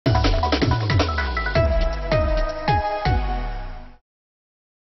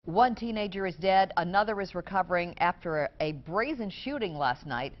One teenager is dead, another is recovering after a brazen shooting last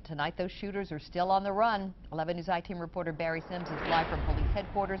night. Tonight, those shooters are still on the run. 11 News I-Team reporter Barry Sims is live from police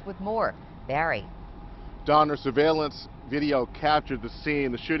headquarters with more. Barry. Donner, surveillance video captured the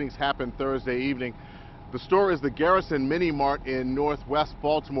scene. The shootings happened Thursday evening. The store is the Garrison Mini Mart in northwest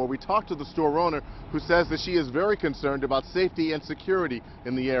Baltimore. We talked to the store owner, who says that she is very concerned about safety and security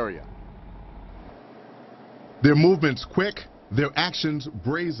in the area. Their movements quick, their actions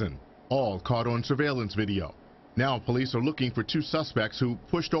brazen, all caught on surveillance video. Now police are looking for two suspects who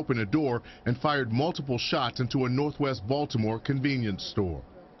pushed open a door and fired multiple shots into a northwest Baltimore convenience store.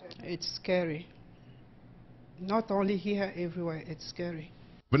 It's scary. Not only here, everywhere, it's scary.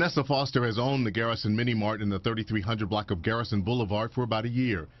 Vanessa Foster has owned the Garrison Mini Mart in the 3300 block of Garrison Boulevard for about a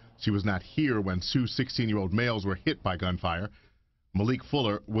year. She was not here when two 16-year-old males were hit by gunfire. Malik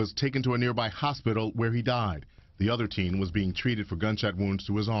Fuller was taken to a nearby hospital where he died. The other teen was being treated for gunshot wounds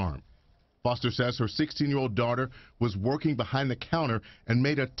to his arm. Foster says her 16-year-old daughter was working behind the counter and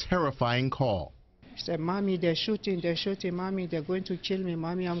made a terrifying call. She said, "Mommy, they're shooting, Mommy, they're going to kill me.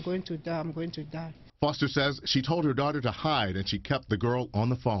 Mommy, I'm going to die, I'm going to die." Foster says she told her daughter to hide and she kept the girl on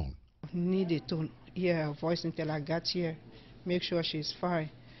the phone. I needed to hear her voice until I got here, make sure she's fine.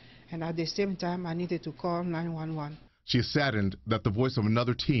 And at the same time, I needed to call 911. She is saddened that the voice of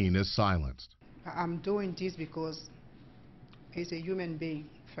another teen is silenced. I'm doing this because he's a human being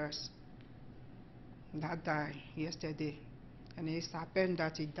first. That died yesterday, and it's happened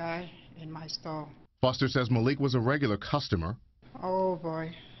that he died in my store. Foster says Malik was a regular customer. Oh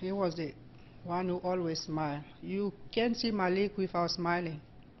boy, he was the one who always smiled. You can't see Malik without smiling.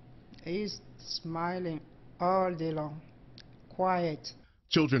 He's smiling all day long, quiet.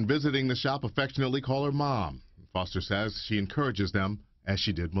 Children visiting the shop affectionately call her mom. Foster says she encourages them as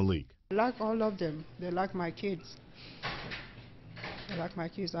she did Malik. I like all of them. They like my kids. They like my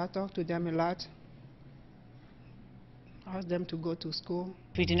kids. I talk to them a lot. Ask them to go to school.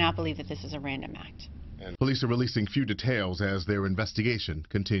 We do not believe that this is a random act. And police are releasing few details as their investigation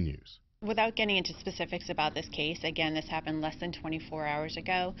continues. Without getting into specifics about this case, again, this happened less than 24 hours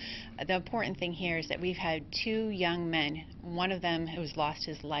ago. The important thing here is that we've had two young men, one of them who's lost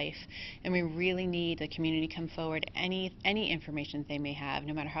his life, and we really need the community to come forward. Any information they may have,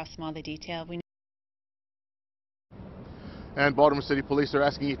 no matter how small the detail. And Baltimore City Police are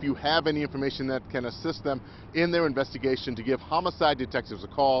asking if you have any information that can assist them in their investigation to give homicide detectives a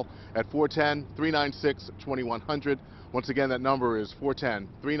call at 410-396-2100. Once again, that number is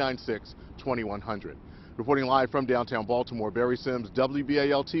 410-396-2100. Reporting live from downtown Baltimore, Barry Sims,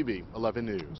 WBAL-TV 11 News.